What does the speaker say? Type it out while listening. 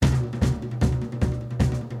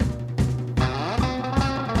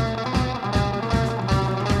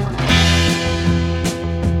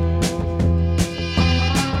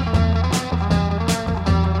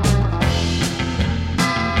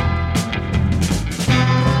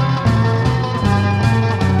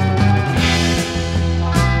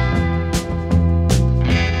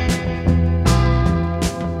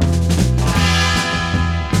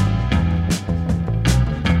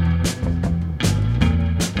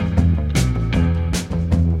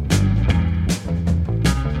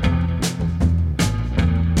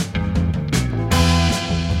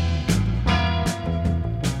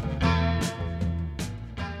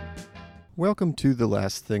welcome to The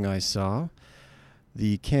Last Thing I Saw.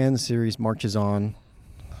 The Cannes series marches on,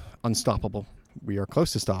 unstoppable. We are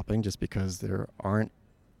close to stopping just because there aren't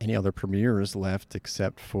any other premieres left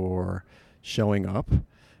except for Showing Up,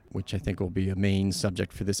 which I think will be a main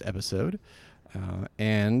subject for this episode.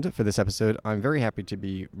 And for this episode, I'm very happy to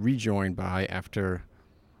be rejoined by, after,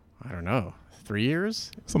 3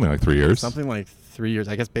 years? Something like 3 years. Something like 3 years.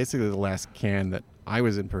 I guess basically the last Cannes that I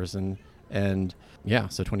was in person. And yeah,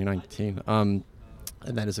 so 2019. And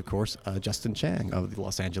that is, of course, Justin Chang of the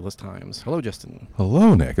Los Angeles Times. Hello, Justin.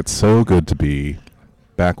 Hello, Nick. It's so good to be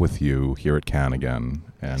back with you here at Cannes again,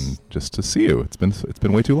 and just to see you. It's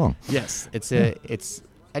been way too long. Yes, it's.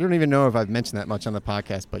 I don't even know if I've mentioned that much on the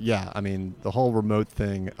podcast, but yeah, I mean, the whole remote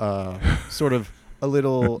thing, sort of a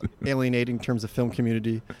little alienating in terms of film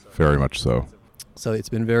community. Very much so. So it's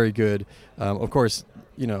been very good. Of course,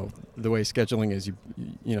 the way scheduling is,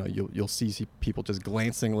 you'll see people just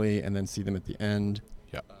glancingly and then see them at the end.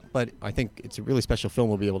 Yeah. But I think it's a really special film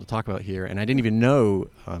we'll be able to talk about here. And I didn't even know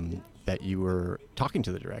that you were talking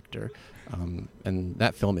to the director. And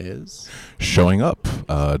that film is Showing Up,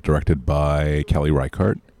 directed by Kelly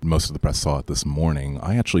Reichardt. Most of the press saw it this morning.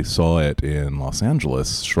 I actually saw it in Los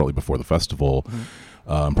Angeles shortly before the festival,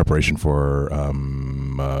 in preparation for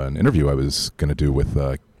an interview I was going to do with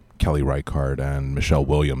Kelly Reichardt and Michelle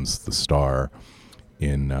Williams, the star,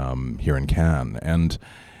 in here in Cannes. And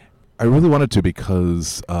I really wanted to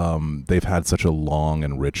because they've had such a long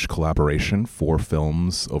and rich collaboration, 4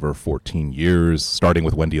 films over 14 years, starting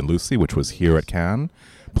with Wendy and Lucy, which was here at Cannes,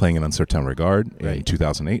 playing an Uncertain Regard in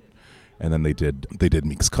 2008. And then they did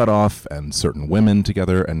Meek's Cutoff and Certain Women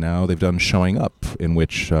together, and now they've done Showing Up, in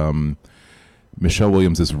which Michelle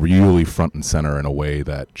Williams is really front and center in a way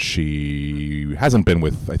that she hasn't been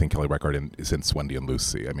with, I think, Kelly Reichardt since Wendy and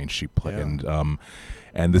Lucy. I mean, she played... Yeah.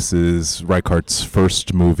 And this is Reichardt's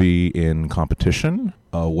first movie in competition.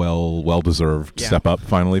 A well-deserved step up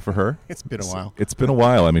finally for her. It's been a while. It's been a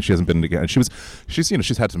while. I mean, she hasn't been again. She's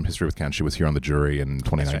had some history with Cannes. She was here on the jury in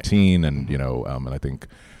 2019, right. And I think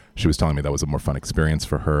she was telling me that was a more fun experience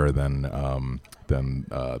for her than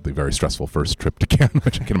the very stressful first trip to Cannes,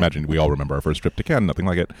 which I can imagine we all remember our first trip to Cannes. Nothing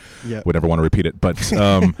like it. Yeah. Would never want to repeat it. But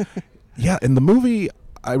yeah, in the movie,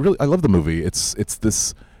 I love the movie. It's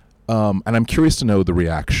this. And I'm curious to know the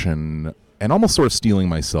reaction, and almost sort of steeling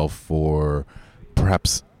myself for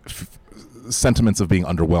perhaps sentiments of being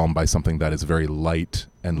underwhelmed by something that is very light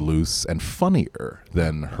and loose and funnier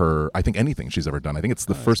than I think anything she's ever done. I think it's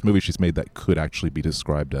the first movie she's made that could actually be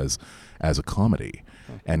described as a comedy.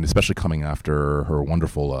 And especially coming after her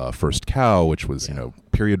wonderful First Cow, which was,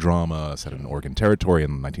 period drama set in Oregon Territory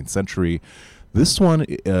in the 19th century. This one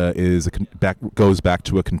goes back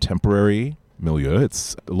to a contemporary milieu.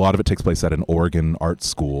 A lot of it takes place at an Oregon art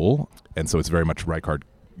school, and so it's very much Reichardt,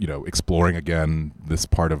 exploring again this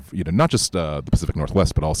part of not just the Pacific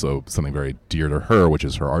Northwest, but also something very dear to her, which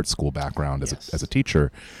is her art school background as a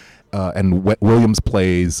teacher. And Williams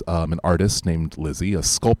plays an artist named Lizzie, a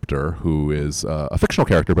sculptor who is a fictional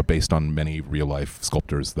character, but based on many real life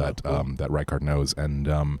sculptors that Reichardt knows.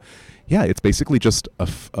 And it's basically just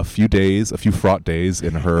a few fraught days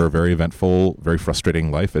in her very eventful, very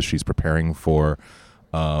frustrating life as she's preparing for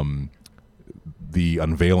the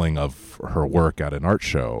unveiling of her work at an art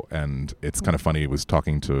show. And it's kind of funny. I was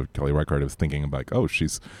talking to Kelly Reichardt. I was thinking about,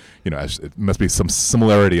 she's, it must be some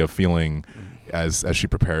similarity of feeling as she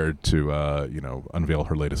prepared to, unveil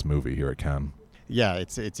her latest movie here at Cannes. Yeah,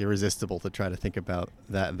 it's irresistible to try to think about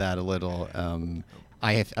that a little.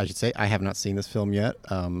 I should say I have not seen this film yet,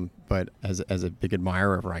 but as a big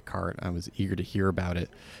admirer of Reichardt, I was eager to hear about it.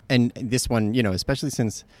 And this one, especially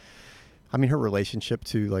since, her relationship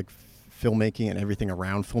to filmmaking and everything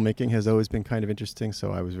around filmmaking has always been kind of interesting.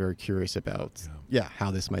 So I was very curious about,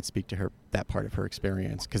 how this might speak to her, that part of her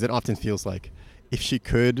experience, because it often feels like if she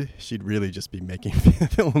could, she'd really just be making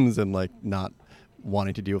films and not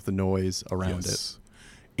wanting to deal with the noise around it.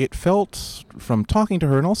 It felt, from talking to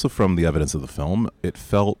her and also from the evidence of the film, it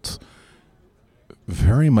felt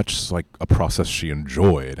very much like a process she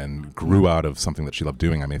enjoyed and grew out of something that she loved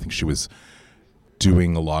doing. I think she was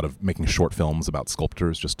doing a lot of making short films about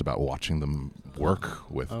sculptors, just about watching them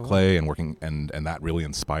work with clay and working, and that really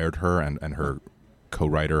inspired her and her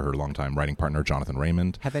co-writer, her longtime writing partner, Jonathan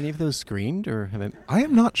Raymond. Have any of those screened, or have it? I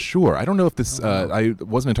am not sure. I don't know if this. I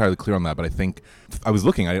wasn't entirely clear on that, but I think I was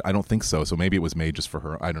looking. I don't think so. So maybe it was made just for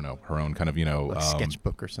her. I don't know, her own kind of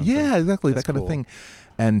sketchbook or something. Yeah, exactly. That's that kind cool. of thing.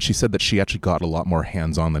 And she said that she actually got a lot more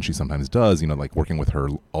hands-on than she sometimes does. Working with her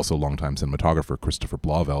also longtime cinematographer Christopher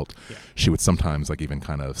Blauvelt. Yeah. She would sometimes even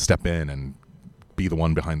kind of step in and be the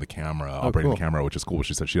one behind the camera, operating the camera, which is cool.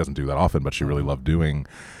 She said she doesn't do that often, but she really loved doing.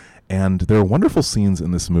 And there are wonderful scenes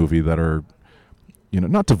in this movie that are,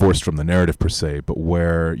 not divorced from the narrative per se, but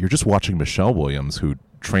where you're just watching Michelle Williams, who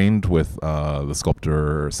trained with the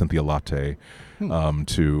sculptor Cynthia Latte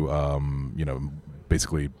to,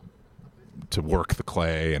 basically to work the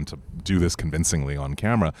clay and to do this convincingly on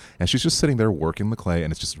camera. And she's just sitting there working the clay,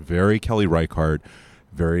 and it's just very Kelly Reichardt,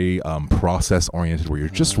 very process-oriented, where you're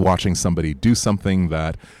just watching somebody do something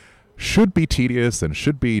that should be tedious and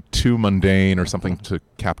should be too mundane or something to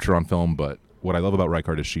capture on film, but what I love about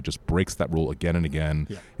Reichardt is she just breaks that rule again and again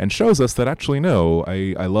and shows us that actually, no,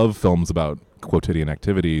 I love films about quotidian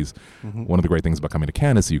activities. One of the great things about coming to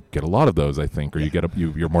Cannes is you get a lot of those, I think, or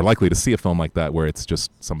you're more likely to see a film like that where it's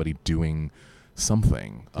just somebody doing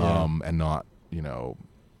something and not,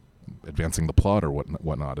 advancing the plot or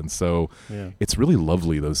whatnot. And so it's really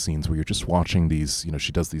lovely, those scenes where you're just watching these,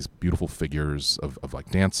 she does these beautiful figures of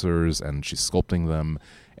like dancers, and she's sculpting them.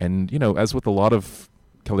 And, as with a lot of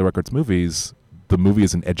Kelly Reichardt's movies, the movie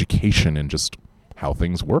is an education in just how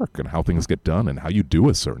things work and how things get done and how you do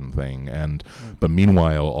a certain thing. And but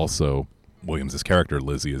meanwhile, also Williams's character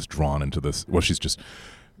Lizzie is drawn into this. Well, she's just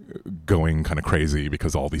going kind of crazy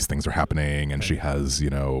because all these things are happening, and she has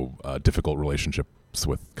difficult relationships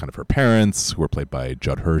with kind of her parents, who are played by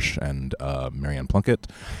Judd Hirsch and Marianne Plunkett.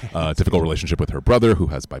 Difficult relationship with her brother, who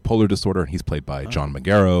has bipolar disorder, and he's played by John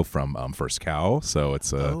Magaro from First Cow. So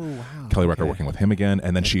it's Kelly Reichardt working with him again.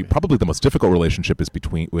 And then probably the most difficult relationship is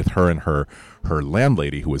with her and her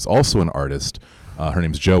landlady, who is also an artist. Her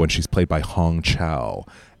name's Jo, and she's played by Hong Chow.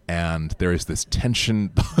 And there is this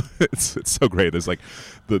tension. It's so great. There's like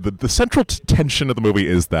the central tension of the movie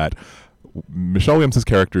is that Michelle Williams'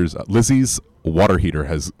 character's Lizzie's water heater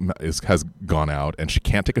has gone out, and she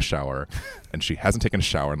can't take a shower, and she hasn't taken a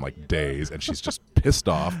shower in like days, and she's just pissed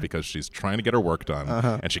off because she's trying to get her work done,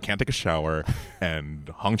 and she can't take a shower, and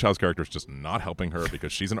Hong Chau's character is just not helping her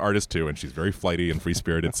because she's an artist too, and she's very flighty and free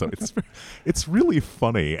spirited. So it's really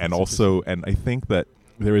funny, and also, and I think that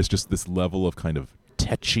there is just this level of kind of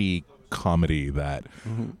tetchy comedy that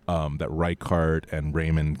that Reichardt and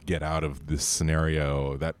Raymond get out of this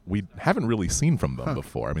scenario that we haven't really seen from them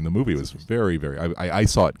before. I mean, the movie was very, very. I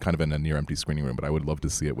saw it kind of in a near empty screening room, but I would love to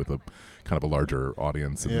see it with a kind of a larger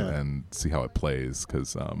audience and see how it plays,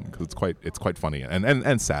 because it's quite funny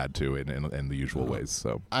and sad too in the usual ways.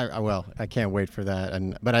 So I can't wait for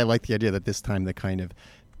that. But I like the idea that this time the kind of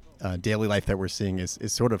daily life that we're seeing is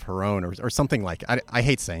sort of her own, or something like. I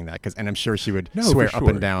hate saying that, and I'm sure she would swear up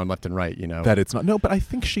and down, left and right. That it's not. No, but I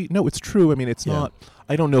think it's true. I mean, it's not.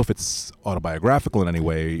 I don't know if it's autobiographical in any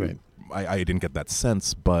way. Right. I didn't get that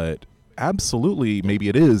sense, but absolutely, maybe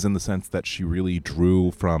it is, in the sense that she really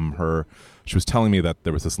drew from her. She was telling me that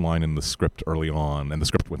there was this line in the script early on, and the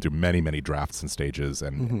script went through many, many drafts and stages,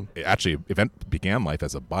 and it actually began life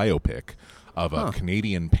as a biopic of a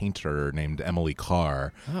Canadian painter named Emily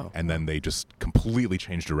Carr, and then they just completely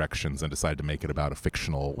changed directions and decided to make it about a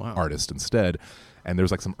fictional artist instead. And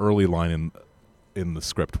there's like some early line in the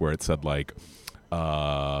script where it said like,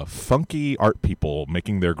 funky art people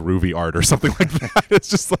making their groovy art or something like that. It's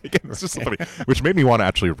just funny, which made me want to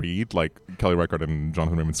actually read like Kelly Reichardt and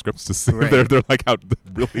Jonathan Raymond scripts to see they're like out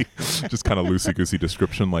really just kind of loosey-goosey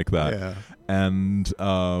description like that. Yeah. And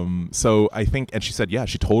so I think, and she said,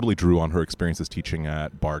 she totally drew on her experiences teaching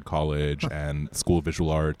at Bard College and School of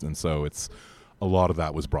Visual Arts, and so it's a lot of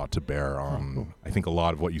that was brought to bear on, I think, a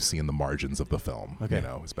lot of what you see in the margins of the film,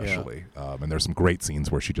 especially. And there's some great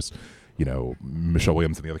scenes where she just, Michelle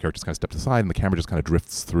Williams and the other characters kind of stepped aside, and the camera just kind of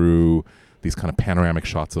drifts through these kind of panoramic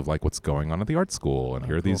shots of like what's going on at the art school. And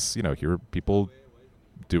here are these, here are people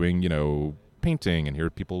doing, painting, and here are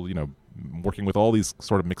people, working with all these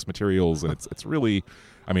sort of mixed materials. And it's really,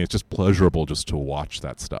 I mean, it's just pleasurable just to watch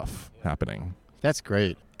that stuff happening. That's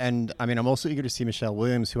great. And I mean, I'm also eager to see Michelle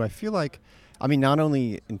Williams, who I feel like, I mean, not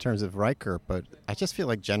only in terms of Reichardt, but I just feel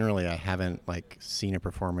like generally I haven't like seen a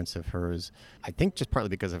performance of hers. I think just partly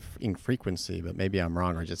because of infrequency, but maybe I'm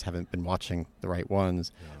wrong, or just haven't been watching the right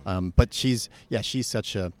ones. But she's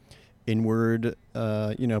such a inward,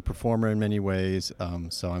 performer in many ways.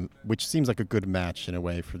 Which seems like a good match in a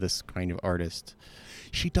way for this kind of artist.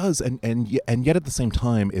 She does, and yet at the same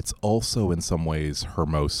time, it's also in some ways her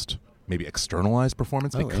most maybe externalized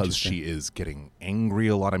performance, because she is getting angry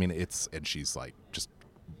a lot. I mean, and she's like just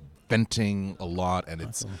venting a lot, and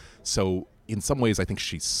it's so in some ways I think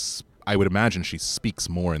I would imagine she speaks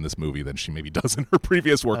more in this movie than she maybe does in her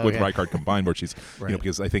previous work with Reichardt combined, where she's,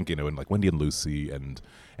 because I think, in like Wendy and Lucy and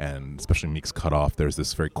especially Meek's Cutoff, there's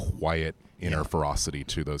this very quiet inner ferocity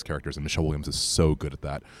to those characters, and Michelle Williams is so good at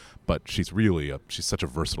that. But she's really she's such a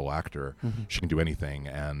versatile actor. She can do anything,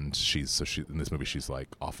 and she in this movie she's like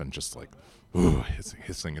often just like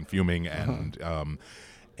hissing and fuming, and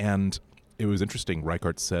it was interesting.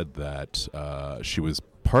 Reichardt said that she was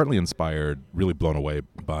partly inspired, really blown away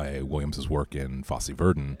by Williams's work in Fosse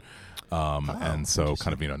Verdon. And so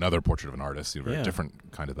kind of, another portrait of an artist, very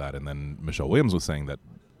different kind of that. And then Michelle Williams was saying that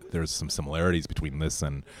there's some similarities between this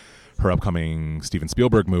and her upcoming Steven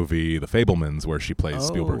Spielberg movie, The Fabelmans, where she plays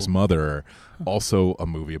Spielberg's mother, also a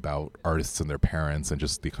movie about artists and their parents and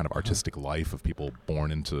just the kind of artistic life of people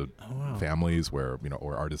born into families where,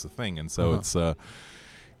 where art is a thing. And so it's, so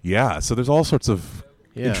there's all sorts of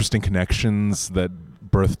interesting connections that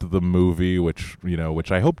birthed the movie, which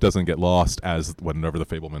I hope doesn't get lost as whenever The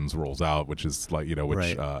Fabelmans rolls out, which is like,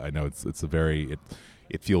 I know it's a very,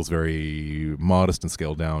 it feels very modest and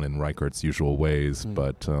scaled down in Reichardt's usual ways,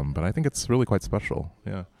 but I think it's really quite special.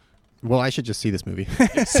 Yeah. Well, I should just see this movie.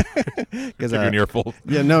 Because you're an earful.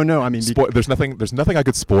 Yeah, no. I mean, there's nothing I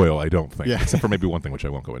could spoil, I don't think, except for maybe one thing which I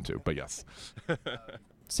won't go into. But yes.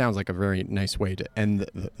 Sounds like a very nice way to end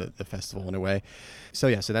the festival in a way. So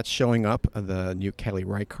that's Showing Up, the new Kelly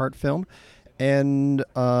Reichardt film. And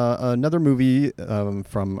another movie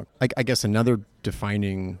from, I guess, another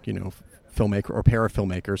defining, filmmaker or pair of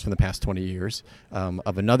filmmakers from the past 20 years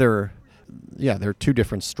of another. Yeah, there are two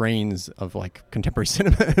different strains of like contemporary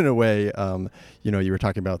cinema in a way. You were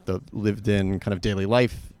talking about the lived-in kind of daily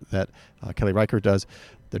life that Kelly Reichardt does.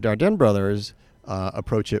 The Dardenne brothers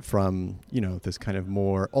approach it from, this kind of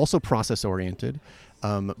more also process-oriented,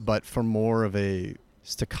 but from more of a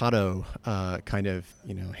staccato kind of,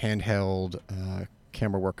 handheld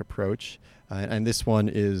camera work approach. And this one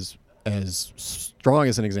is as strong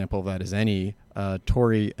as an example of that as any.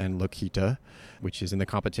 Tori and Lokita, which is in the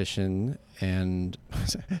competition. And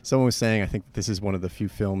someone was saying, I think this is one of the few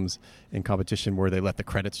films in competition where they let the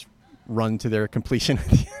credits run to their completion at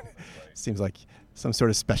the end. Seems like some sort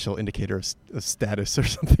of special indicator of status or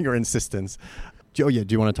something, or insistence. Do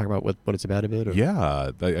you want to talk about what it's about a bit? Or?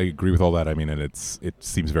 Yeah, I agree with all that. I mean, and it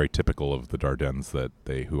seems very typical of the Dardennes that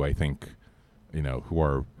who I think, who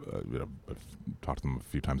are, I've talked to them a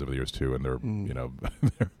few times over the years too, and they're,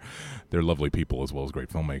 they're lovely people as well as great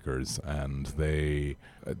filmmakers, and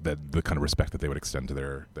that the kind of respect that they would extend to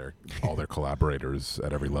their all their collaborators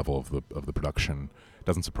at every level of the production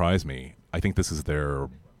doesn't surprise me. I think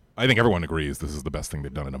I think everyone agrees this is the best thing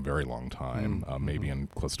they've done in a very long time, maybe in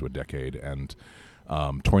close to a decade. And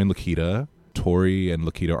Tori and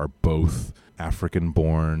Lokita are both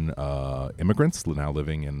African-born immigrants now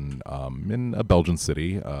living in a Belgian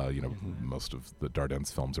city. Most of the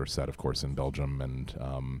Dardennes films are set, of course, in Belgium,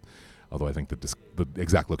 and although I think the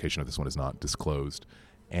exact location of this one is not disclosed.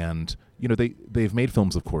 And they've made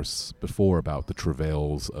films, of course, before about the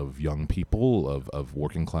travails of young people, of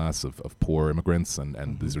working class, of poor immigrants,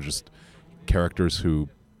 and these are just characters who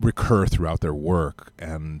recur throughout their work.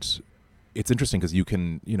 And it's interesting because you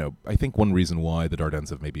can, I think one reason why the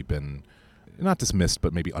Dardennes have maybe been not dismissed,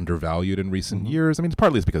 but maybe undervalued in recent years. I mean,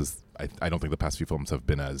 partly it's because I don't think the past few films have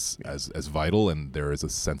been as vital, and there is a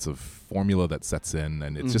sense of formula that sets in,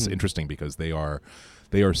 and it's just interesting because they are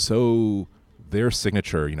so. Their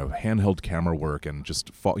signature, handheld camera work and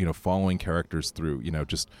just following characters through,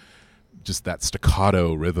 just that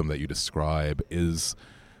staccato rhythm that you describe is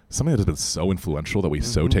something that has been so influential that we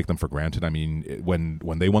so take them for granted. I mean, when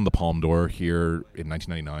they won the Palme d'Or here in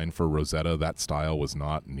 1999 for Rosetta, that style was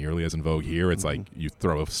not nearly as in vogue here. It's like you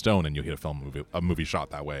throw a stone and you hit a movie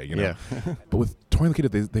shot that way, Yeah. But with Tori and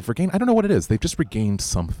Lokita, they've regained, I don't know what it is, they've just regained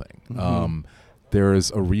something.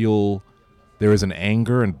 There is an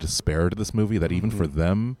anger and despair to this movie that even for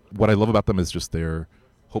them, what I love about them is just their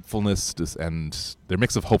hopefulness and their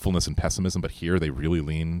mix of hopefulness and pessimism, but here they really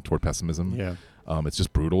lean toward pessimism. Yeah. It's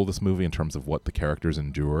just brutal, this movie, in terms of what the characters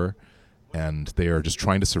endure, and they are just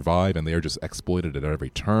trying to survive, and they are just exploited at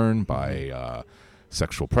every turn by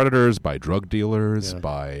sexual predators, by drug dealers,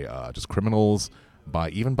 by just criminals,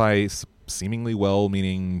 by seemingly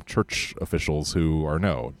well-meaning church officials who are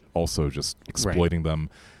also just exploiting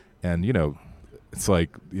them. And it's like,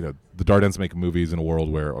 the Dardennes make movies in a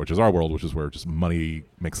world which is our world, which is where just money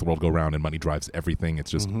makes the world go round and money drives everything.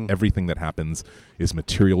 It's just everything that happens is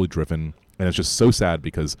materially driven. And it's just so sad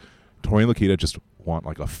because Tori and Lokita just want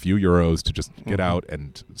like a few euros to just get out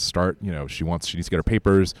and start, she needs to get her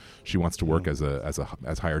papers. She wants to work as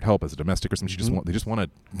hired help, as a domestic or something. They just want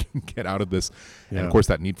to get out of this. Yeah. And of course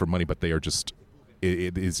that need for money, but they are just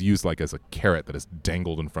it is used like as a carrot that is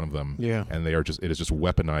dangled in front of them. Yeah. And it is just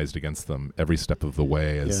weaponized against them every step of the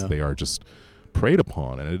way as Yeah. they are just preyed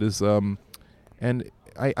upon. And it is, and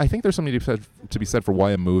I think there's something to be said for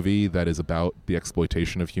why a movie that is about the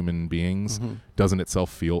exploitation of human beings doesn't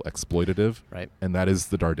itself feel exploitative. Right. And that is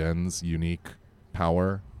the Dardennes' unique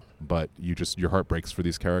power. But your heart breaks for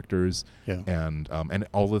these characters. Yeah. And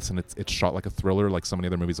all this, and it's shot like a thriller, like so many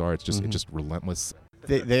other movies are. It's just relentless.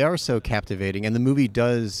 They are so captivating, and the movie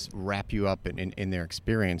does wrap you up in their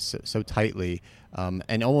experience so tightly,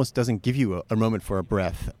 and almost doesn't give you a moment for a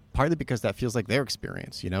breath, partly because that feels like their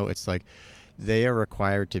experience. It's like they are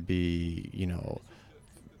required to be,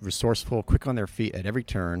 resourceful, quick on their feet at every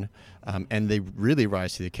turn, and they really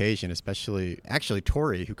rise to the occasion, especially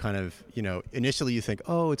Tori, who kind of, initially you think,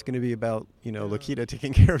 oh, it's going to be about, Lokita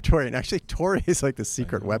taking care of Tori, and actually Tori is like the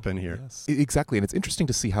secret weapon here. Yes. Exactly, and it's interesting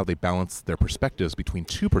to see how they balance their perspectives between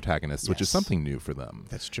two protagonists, which is something new for them.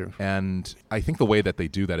 That's true. And I think the way that they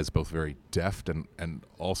do that is both very deft and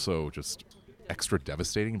also just extra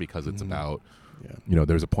devastating, because it's about... Yeah.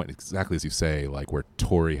 There's a point, exactly as you say, like where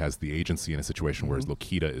Tori has the agency in a situation, whereas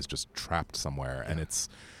Lokita is just trapped somewhere. And it's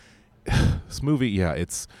this movie. Yeah,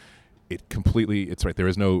 it's right. There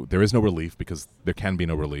is no relief, because there can be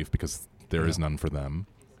no relief, because there is none for them.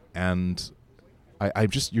 And you're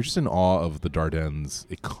just in awe of the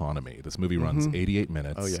Dardennes economy. This movie runs 88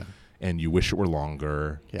 minutes. Oh yeah. And you wish it were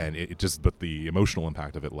longer, Yeah. and but the emotional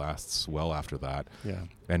impact of it lasts well after that. Yeah.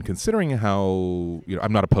 And considering how,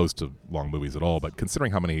 I'm not opposed to long movies at all, but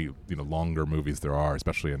considering how many, longer movies there are,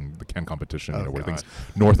 especially in the Cannes competition, where things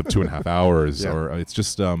north of 2.5 hours, or it's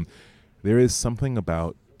just, there is something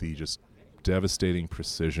about the just devastating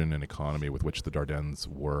precision and economy with which the Dardennes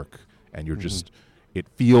work, and you're just, it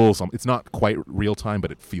feels, it's not quite real time,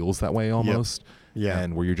 but it feels that way almost. Yep. Yeah.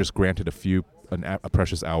 And where you're just granted a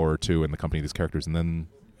precious hour or two in the company of these characters, and then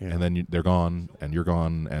they're gone, and you're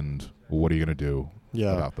gone, and what are you going to do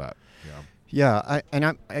about that?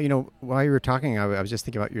 Yeah. While you were talking, I was just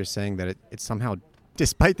thinking about you saying that it's somehow,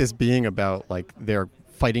 despite this being about like they're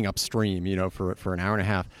fighting upstream, for an hour and a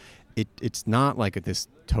half, it's not like this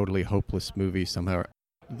totally hopeless movie somehow.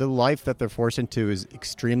 The life that they're forced into is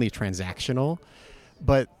extremely transactional,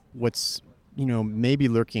 but what's maybe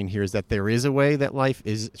lurking here is that there is a way that life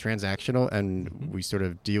is transactional, and we sort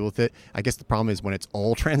of deal with it. I guess the problem is when it's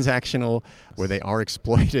all transactional, where they are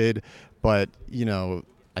exploited. But,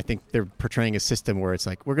 I think they're portraying a system where it's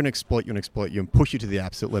like, we're going to exploit you and push you to the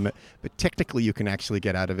absolute limit. But technically you can actually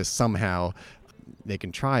get out of it somehow. They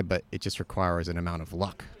can try, but it just requires an amount of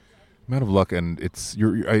luck. And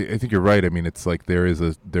I think you're right. I mean, it's like there is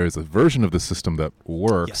a version of the system that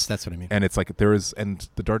works. Yes, that's what I mean. And it's like and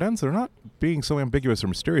the Dardennes are not being so ambiguous or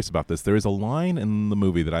mysterious about this. There is a line in the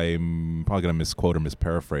movie that I'm probably going to misquote or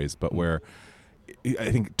misparaphrase, but where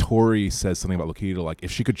I think Tori says something about Lokita, like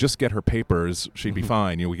if she could just get her papers, she'd be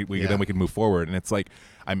fine. Then we can move forward. And it's like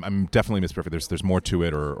I'm definitely misparaphrasing. There's more to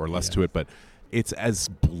it or less to it, but it's as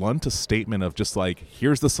blunt a statement of just like,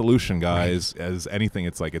 here's the solution, guys, as anything.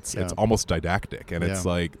 It's like it's almost didactic, and it's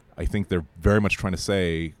like, I think they're very much trying to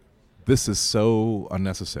say, this is so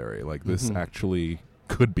unnecessary. Like this actually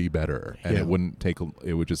could be better, and it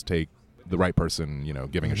would just take the right person,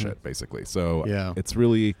 giving a shit, basically. So it's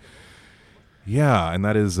really, and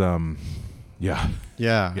that is,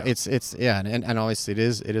 it's and obviously it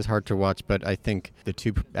is hard to watch, but I think the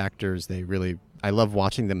two actors, I love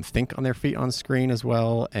watching them think on their feet on screen as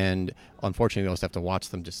well, and unfortunately, they also have to watch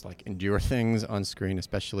them just like endure things on screen,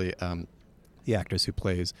 especially the actress who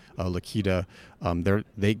plays Lokita. The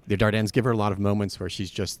Dardennes give her a lot of moments where she's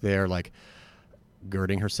just there, like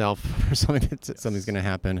girding herself for something's going to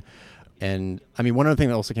happen. And I mean, one other thing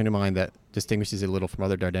that also came to mind that distinguishes it a little from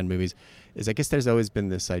other Dardennes movies is, I guess there's always been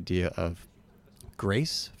this idea of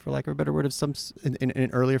grace, for lack of a better word, of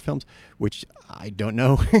in earlier films, which I don't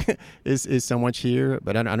know is so much here,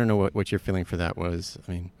 but I don't know what your feeling for that was.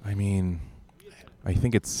 I mean, I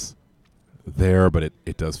think it's there, but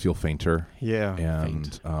it does feel fainter. Yeah,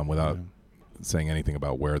 and without saying anything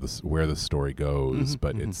about where the story goes,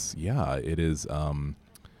 but it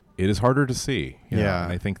is harder to see. Yeah,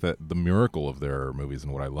 and I think that the miracle of their movies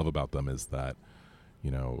and what I love about them is that,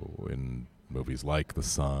 in movies like The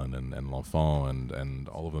Son and L'Enfant and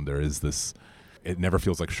all of them, there is this, it never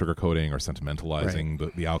feels like sugarcoating or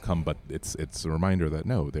sentimentalizing the outcome, but it's a reminder that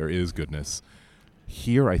no, there is goodness.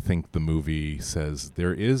 Here I think the movie says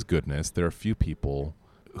there is goodness, there are a few people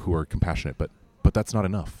who are compassionate, but that's not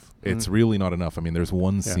enough. It's really not enough. I mean, there's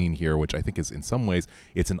one scene here which I think is, in some ways,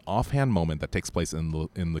 it's an offhand moment that takes place in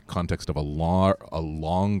the context of a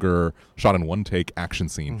longer shot in one take action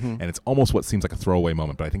scene, and it's almost what seems like a throwaway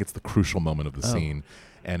moment, but I think it's the crucial moment of the scene,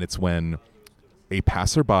 and it's when a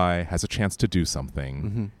passerby has a chance to do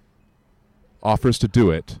something, offers to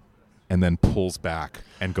do it, and then pulls back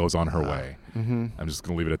and goes on her way. I'm just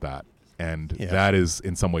going to leave it at that. And that is,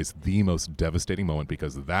 in some ways, the most devastating moment,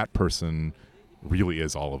 because that person really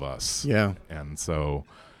is all of us. Yeah. And so,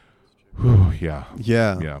 yeah.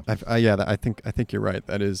 I think you're right.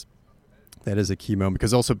 That is a key moment,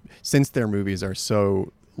 because also, since their movies are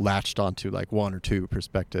so latched onto like one or two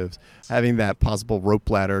perspectives, having that possible rope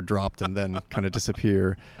ladder dropped and then kind of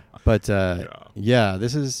disappear. But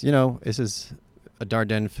this is a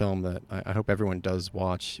Dardenne film that I hope everyone does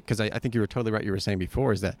watch, because I think you were totally right. You were saying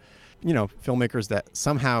before is that, filmmakers that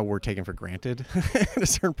somehow were taken for granted at a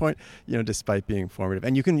certain point, despite being formative.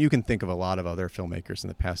 And you can think of a lot of other filmmakers in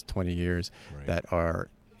the past 20 years that are,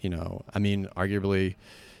 arguably,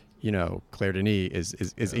 Claire Denis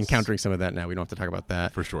is encountering some of that now. We don't have to talk about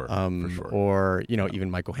that. For sure. Or, even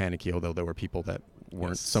Michael Haneke, although there were people that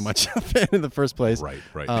weren't so much a fan in the first place. Right.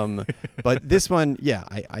 But this one,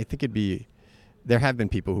 I think there have been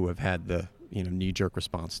people who have had the, knee-jerk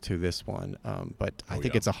response to this one. But I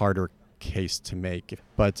think it's a harder case to make.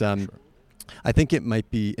 But I think it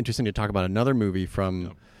might be interesting to talk about another movie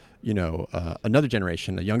from, another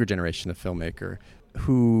generation, a younger generation of filmmaker,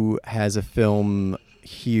 who has a film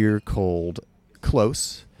here called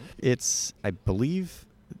Close. It's, I believe,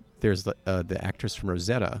 there's the actress from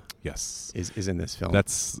Rosetta. Yes, is in this film.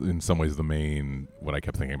 That's in some ways the main, what I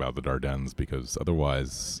kept thinking about the Dardennes, because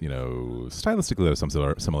otherwise, stylistically there's some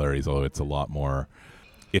similarities, although it's a lot more,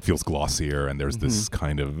 it feels glossier, and there's this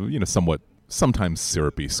kind of, sometimes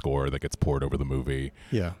syrupy score that gets poured over the movie.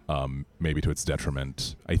 Yeah. Maybe to its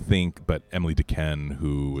detriment, I think. But Emily Dequesne,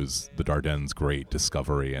 who was the Dardennes' great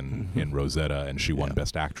discovery in Rosetta, and she won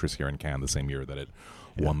Best Actress here in Cannes the same year that it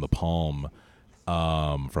won the Palme.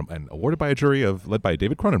 And awarded by a jury led by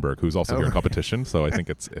David Cronenberg, who's also here in competition. So I think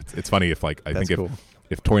it's funny if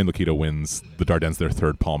if Tori and Lokita wins the Dardennes their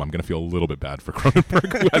third Palme, I'm going to feel a little bit bad for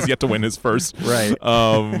Cronenberg, who has yet to win his first. Right.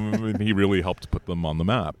 He really helped put them on the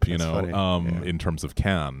map, in terms of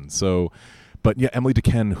Cannes. So, but Emily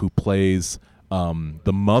Dequesne, who plays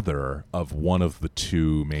the mother of one of the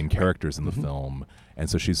two main characters in the film. And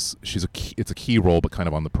so it's a key role, but kind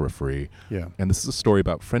of on the periphery. Yeah. And this is a story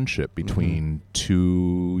about friendship between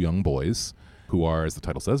two young boys who are, as the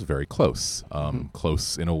title says, very close.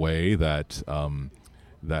 Close in a way that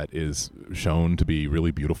is shown to be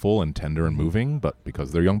really beautiful and tender and moving, but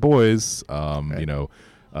because they're young boys, kind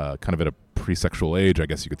of at a pre-sexual age, I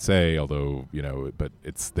guess you could say, although, but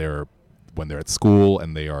it's when they're at school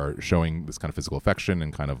and they are showing this kind of physical affection,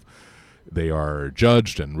 and kind of they are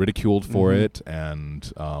judged and ridiculed for it. And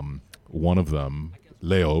one of them,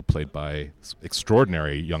 Leo, played by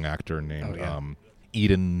extraordinary young actor named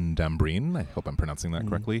Eden Dambrine, I hope I'm pronouncing that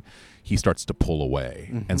correctly, he starts to pull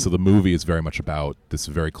away. And so the movie is very much about this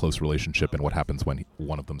very close relationship and what happens when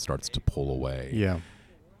one of them starts to pull away. Yeah.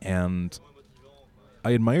 And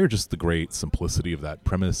I admire just the great simplicity of that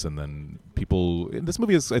premise. And then this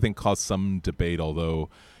movie has, I think, caused some debate, although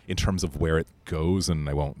in terms of where it goes, and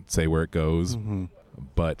I won't say where it goes,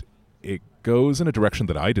 but it goes in a direction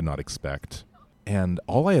that I did not expect. And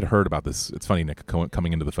all I had heard about this, it's funny, Nick,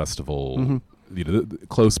 coming into the festival,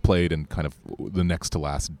 Close played in kind of the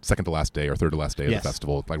second to last day or third to last day of the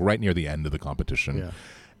festival, like right near the end of the competition. Yeah.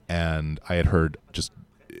 And I had heard just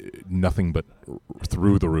nothing but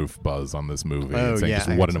through the roof buzz on this movie, saying just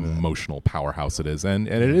what an emotional powerhouse it is. And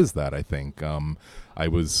it is that, I think. I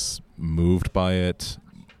was moved by it.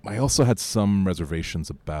 I also had some reservations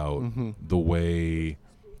about the way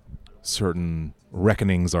certain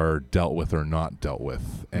reckonings are dealt with or not dealt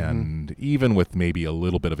with, and even with maybe a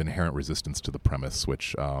little bit of inherent resistance to the premise,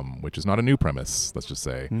 which is not a new premise, let's just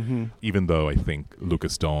say. Even though I think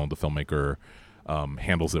Lucas Don, the filmmaker,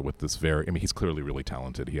 handles it with this he's clearly really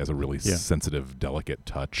talented. He has a really sensitive, delicate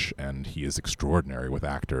touch, and he is extraordinary with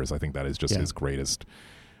actors. I think that is just his greatest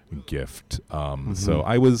gift. So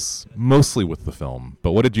I was mostly with the film.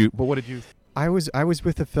 But what did you? I was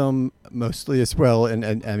with the film mostly as well,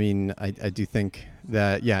 and I mean I do think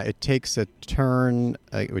that it takes a turn,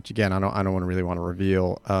 which again I don't really want to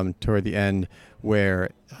reveal toward the end, where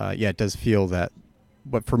it does feel that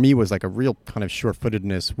what for me was like a real kind of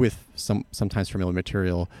sure-footedness with sometimes familiar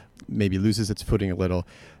material maybe loses its footing a little,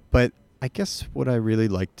 but I guess what I really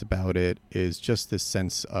liked about it is just this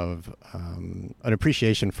sense of an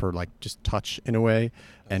appreciation for like just touch in a way,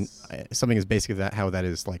 and something as basic as that, how that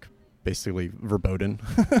is like basically verboten.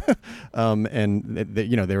 And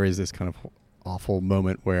there is this kind of awful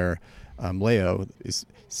moment where Leo is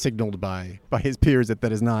signaled by his peers that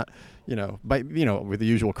is not, with the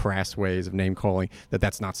usual crass ways of name calling,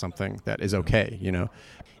 that's not something that is okay,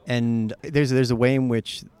 And there's a way in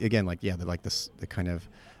which, again, the kind of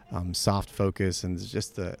soft focus and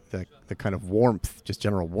just the kind of warmth, just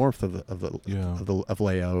general warmth of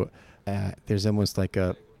Leo. There's almost like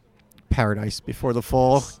a paradise before the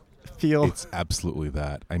fall feel. It's absolutely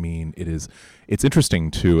that. I mean, it's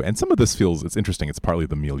interesting too, and some of this it's interesting. It's partly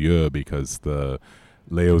the milieu, because the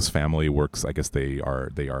Leo's family works, I guess they are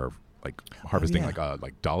like harvesting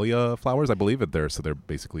like dahlia flowers, I believe it there. So they're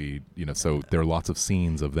basically, so there are lots of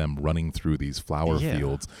scenes of them running through these flower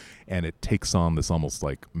fields, and it takes on this almost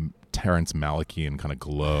like Terrence Malikian kind of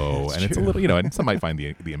glow. That's and true. It's a little, and some might find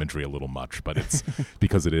the imagery a little much, but it's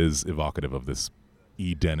because it is evocative of this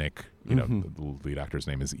Edenic, the lead actor's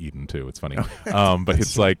name is Eden too. It's funny, but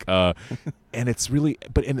it's like, and it's really,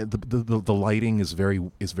 the lighting is very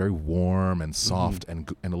warm and soft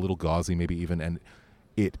and a little gauzy, maybe even, and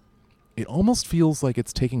it almost feels like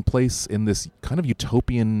it's taking place in this kind of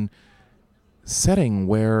utopian setting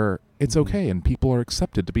where it's okay and people are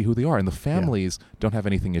accepted to be who they are, and the families don't have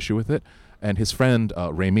anything issue with it. And his friend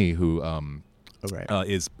Remy, who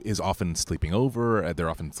is often sleeping over. They're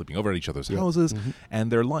often sleeping over at each other's houses,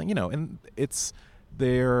 and they're lying, and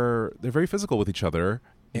they're very physical with each other,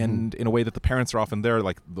 and in a way that the parents are often there.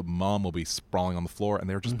 Like the mom will be sprawling on the floor, and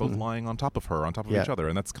they're just both lying on top of her, on top of each other,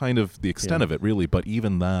 and that's kind of the extent of it, really. But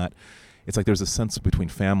even that, it's like there's a sense between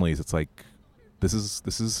families. It's like this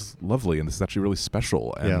is lovely, and this is actually really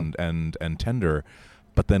special and tender.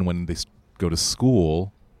 But then when they go to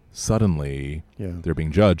school, suddenly they're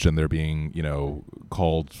being judged, and they're being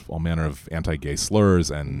called all manner of anti-gay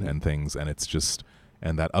slurs and things, and it's just,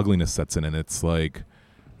 and that ugliness sets in, and it's like,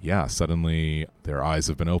 suddenly their eyes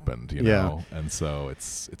have been opened, and so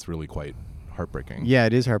it's really quite heartbreaking. Yeah,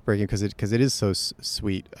 it is heartbreaking because it is so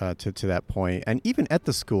sweet to that point. And even at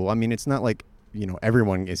the school, I mean, it's not like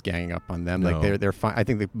everyone is ganging up on them. No. Like they're fine. I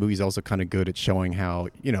think the movie's also kind of good at showing how,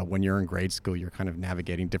 when you're in grade school, you're kind of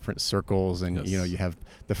navigating different circles, and you have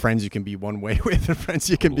the friends you can be one way with and friends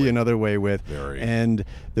you can be another way with. And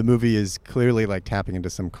the movie is clearly like tapping into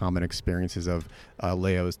some common experiences of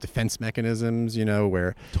Leo's defense mechanisms,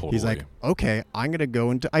 where he's like, okay, I'm going to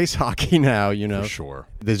go into ice hockey now, For sure.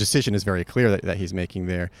 The decision is very clear that he's making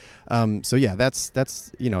there. So yeah, that's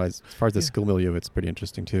as far as the school milieu, it's pretty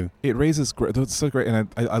interesting too. It raises it's so great, and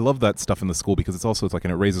I love that stuff in the school, because it's like,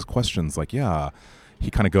 and it raises questions like, he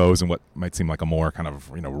kind of goes in what might seem like a more kind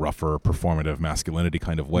of rougher performative masculinity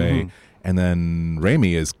kind of way, and then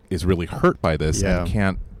Raimi is really hurt by this and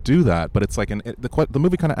can't do that. But it's like, the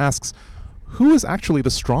movie kind of asks, who is actually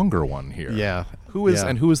the stronger one here? Yeah. Who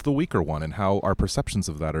is the weaker one, and how our perceptions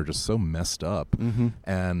of that are just so messed up.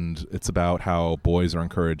 And it's about how boys are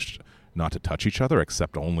encouraged not to touch each other,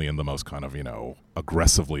 except only in the most kind of,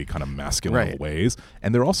 aggressively kind of masculine ways.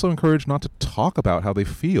 And they're also encouraged not to talk about how they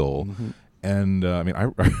feel. And I mean, I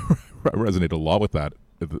resonate a lot with that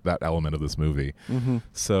element of this movie.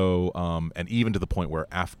 So, and even to the point where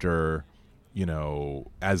after,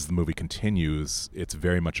 as the movie continues, it's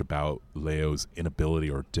very much about Leo's inability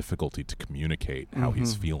or difficulty to communicate how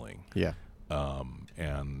he's feeling. Yeah.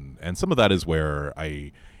 And some of that is where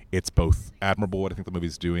it's both admirable what I think the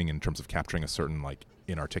movie's doing in terms of capturing a certain like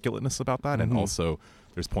inarticulateness about that, and also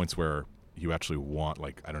there's points where you actually want,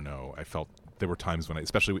 like, I don't know, I felt there were times when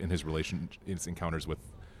especially in his encounters with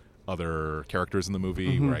other characters in the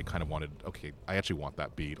movie, where I kind of wanted, okay, I actually want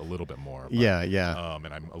that beat a little bit more. But,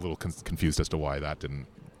 and I'm a little confused as to why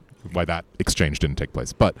that exchange didn't take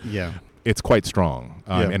place. But it's quite strong.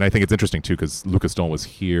 And I think it's interesting too, because Lucas Doll was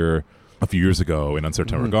here a few years ago in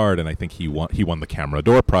Uncertain Regard, and I think he won the Camera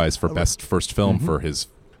d'Or Prize for Best First Film for his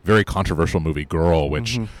very controversial movie Girl,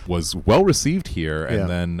 which was well received here, and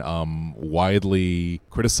then widely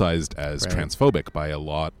criticized as transphobic by a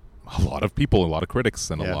lot of people, a lot of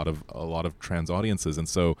critics, and a lot of trans audiences. And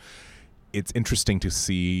so it's interesting to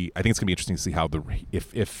see. I think it's going to be interesting to see how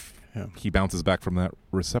if he bounces back from that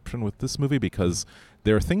reception with this movie, because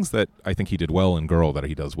there are things that I think he did well in Girl that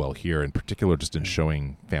he does well here, in particular just in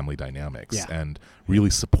showing family dynamics and really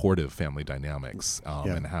supportive family dynamics,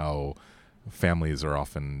 and how families are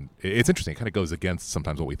often, it's interesting, it kind of goes against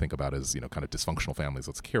sometimes what we think about as, kind of dysfunctional families.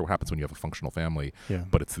 Let's hear what happens when you have a functional family,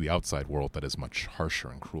 but it's the outside world that is much harsher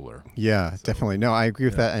and crueler. Yeah, so, definitely. No, I agree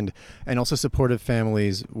with that. And also supportive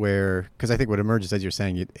families where, because I think what emerges, as you're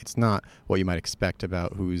saying, it's not what you might expect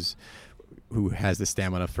about who has the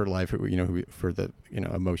stamina for life, for the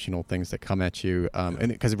emotional things that come at you.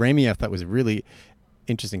 And because Raimi, I thought, was really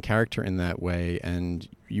interesting character in that way, and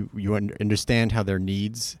you understand how their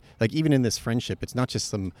needs, like even in this friendship, it's not just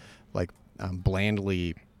some like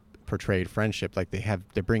blandly portrayed friendship. Like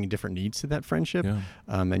they're bringing different needs to that friendship,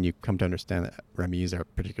 and you come to understand that Remy's are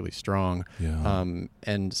particularly strong.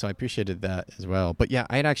 And so I appreciated that as well. But yeah,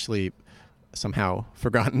 I had actually somehow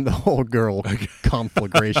forgotten the whole girl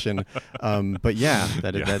conflagration. But yeah,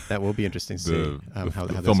 that will be interesting to see how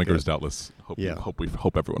the this filmmakers goes. doubtless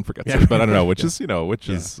hope everyone forgets it. But I don't know, which is we'll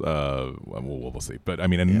see. But I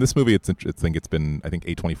mean, in this movie, I think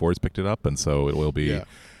A24 has picked it up, and so it will be.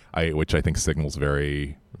 Which I think signals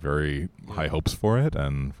very, very high hopes for it,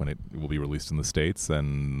 and when it will be released in the States,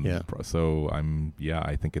 and so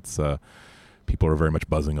I think it's people are very much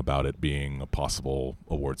buzzing about it being a possible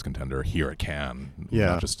awards contender here at Cannes,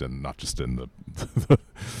 not just in the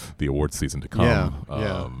the awards season to come.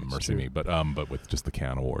 Mercy me, but with just the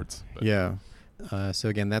Cannes Awards. But. So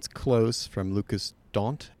again, that's Close from Lucas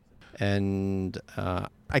Dont. And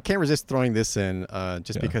I can't resist throwing this in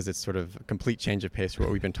because it's sort of a complete change of pace for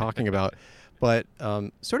what we've been talking about. But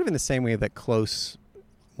sort of in the same way that Close,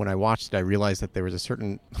 when I watched it, I realized that there was a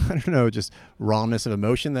certain, just rawness of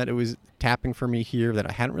emotion that it was tapping for me here that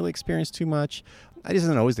I hadn't really experienced too much. That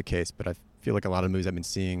isn't always the case, but I feel like a lot of movies I've been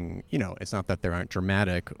seeing, it's not that they aren't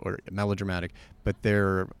dramatic or melodramatic, but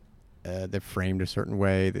they're framed a certain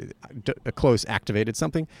way. Close activated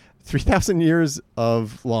something. 3,000 years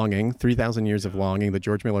of longing, the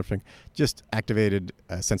George Miller thing, just activated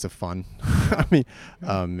a sense of fun. I mean,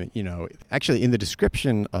 actually in the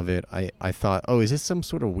description of it, I thought, is this some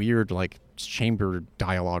sort of weird like chamber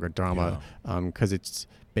dialogue or drama? Because it's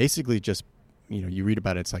basically just, you read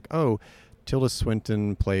about it, it's like, Tilda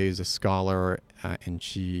Swinton plays a scholar, and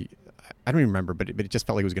she, I don't even remember, but it just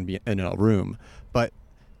felt like it was going to be in a room. But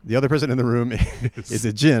the other person in the room is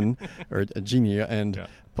a jinn, or a genie, and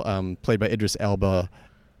played by Idris Elba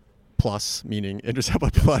plus, meaning Idris Elba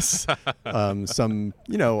plus some,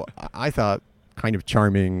 I thought kind of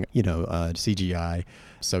charming, CGI.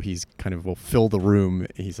 So he's kind of will fill the room.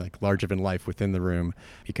 He's like larger than life within the room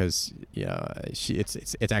because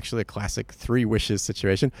it's actually a classic Three Wishes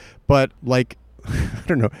situation, but like. I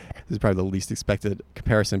don't know. This is probably the least expected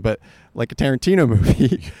comparison, but like a Tarantino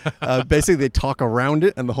movie, basically they talk around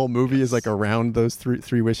it, and the whole movie is like around those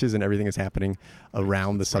three wishes, and everything is happening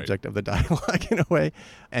around the subject of the dialogue in a way.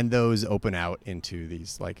 And those open out into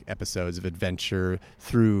these like episodes of adventure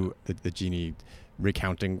through the genie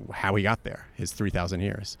recounting how he got there, his 3,000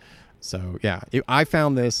 years. So yeah, I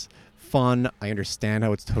found this fun. I understand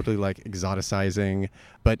how it's totally like exoticizing,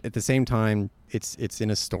 but at the same time, it's in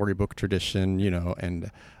a storybook tradition, and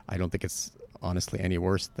I don't think it's honestly any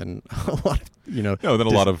worse than a lot of, than a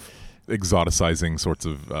lot of exoticizing sorts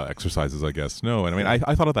of exercises, I guess. No, and I mean,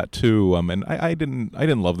 I thought of that too, and I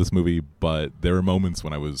didn't love this movie, but there were moments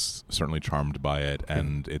when I was certainly charmed by it,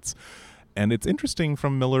 and it's interesting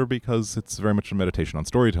from Miller because it's very much a meditation on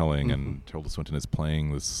storytelling, and Tilda Swinton is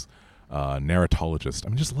playing this narratologist. I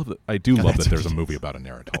mean, just love that. I do love that there's a movie about a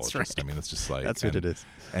narratologist. Right. I mean, it's just like that's what it is.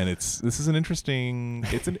 And it is an interesting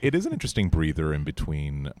breather in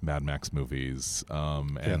between Mad Max movies,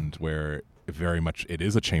 and where very much it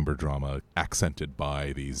is a chamber drama accented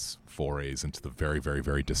by these forays into the very, very,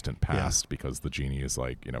 very distant past because the genie is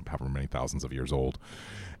like however many thousands of years old.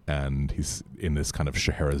 And he's in this kind of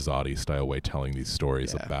Scheherazade style way telling these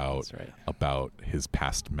stories about his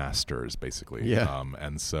past masters, basically.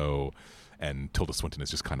 And Tilda Swinton is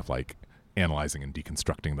just kind of like analyzing and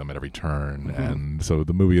deconstructing them at every turn. And so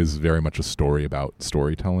the movie is very much a story about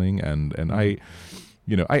storytelling. And I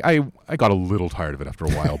got a little tired of it after a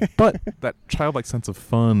while, but that childlike sense of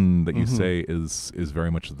fun that you say is very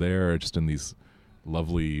much there, just in these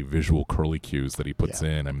lovely visual curly cues that he puts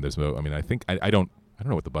in. I mean, I don't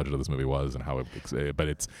know what the budget of this movie was and how it, but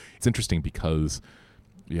it's interesting because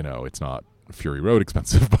it's not Fury Road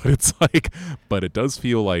expensive, but it does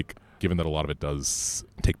feel like, given that a lot of it does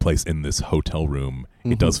take place in this hotel room,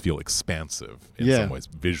 it does feel expansive in some ways,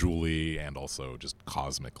 visually and also just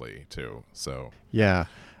cosmically too. So I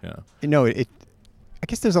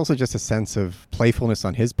guess there's also just a sense of playfulness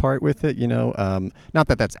on his part with it, not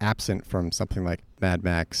that that's absent from something like Mad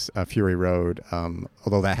Max, Fury Road,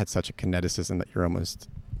 although that had such a kineticism that you're almost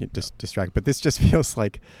distracted. But this just feels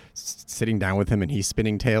like sitting down with him and he's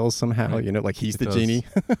spinning tales somehow, like he's the genie.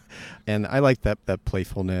 And I like that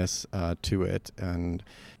playfulness to it. And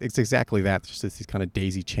it's exactly that, just these kind of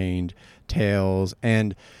daisy-chained tales.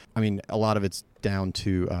 And, I mean, a lot of it's down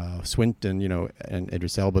to Swinton, and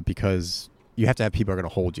Idris Elba, because you have to have people who are going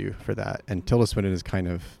to hold you for that. And Tilda Swinton is kind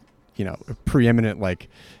of, preeminent, like,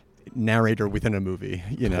 narrator within a movie,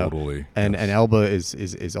 you know. Totally. And Elba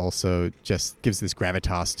is also just gives this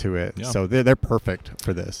gravitas to it. Yeah. So they're perfect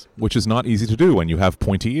for this. Which is not easy to do when you have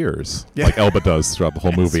pointy ears, like Elba does throughout the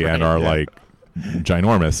whole movie, and are like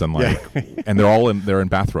ginormous and like, and they're in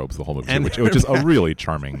bathrobes the whole movie, which is a really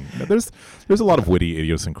charming. There's a lot of witty,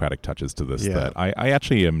 idiosyncratic touches to this that I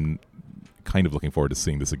actually am kind of looking forward to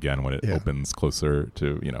seeing this again when it opens closer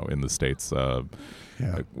to, in the States,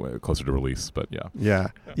 closer to release. But yeah,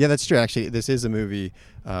 that's true. Actually, this is a movie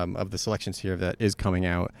of the selections here that is coming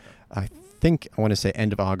out. I want to say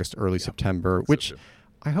end of August, early September, which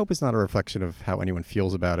I hope is not a reflection of how anyone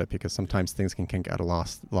feels about it, because sometimes things can get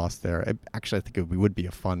lost there. Actually, I think it would be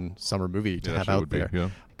a fun summer movie to have out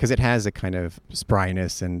there, because it has a kind of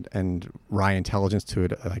spryness and wry intelligence to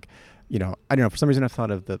it. Like, I don't know. For some reason, I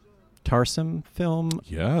thought of the Tarsem film.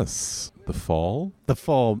 Yes, The Fall.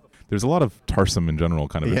 There's a lot of Tarsem in general,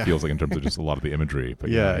 kind of, it feels like, in terms of just a lot of the imagery. But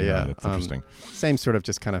it's interesting. Same sort of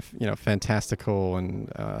just kind of, fantastical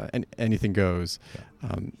and anything goes,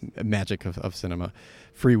 magic of cinema,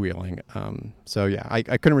 freewheeling.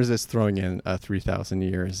 I couldn't resist throwing in 3,000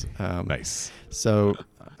 Years. Nice. So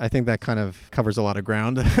I think that kind of covers a lot of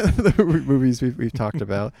ground, the movies we've talked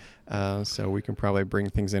about. So we can probably bring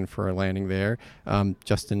things in for a landing there.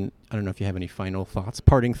 Justin, I don't know if you have any final thoughts,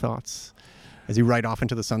 parting thoughts, as you ride off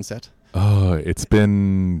into the sunset. It's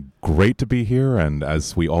been great to be here, and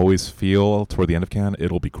as we always feel toward the end of Cannes,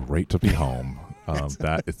 it'll be great to be home.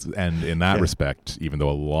 And in that respect, even though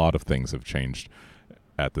a lot of things have changed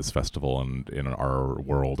at this festival and in our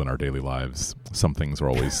world and our daily lives, some things will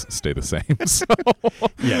always stay the same. So,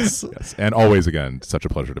 yes. And always, again, such a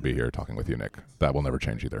pleasure to be here talking with you, Nick. That will never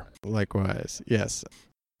change either. Likewise, yes.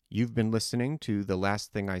 You've been listening to The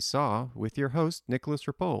Last Thing I Saw with your host, Nicholas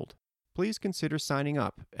Rapold. Please consider signing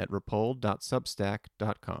up at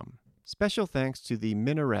rapold.substack.com. Special thanks to the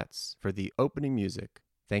Minarets for the opening music.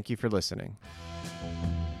 Thank you for listening.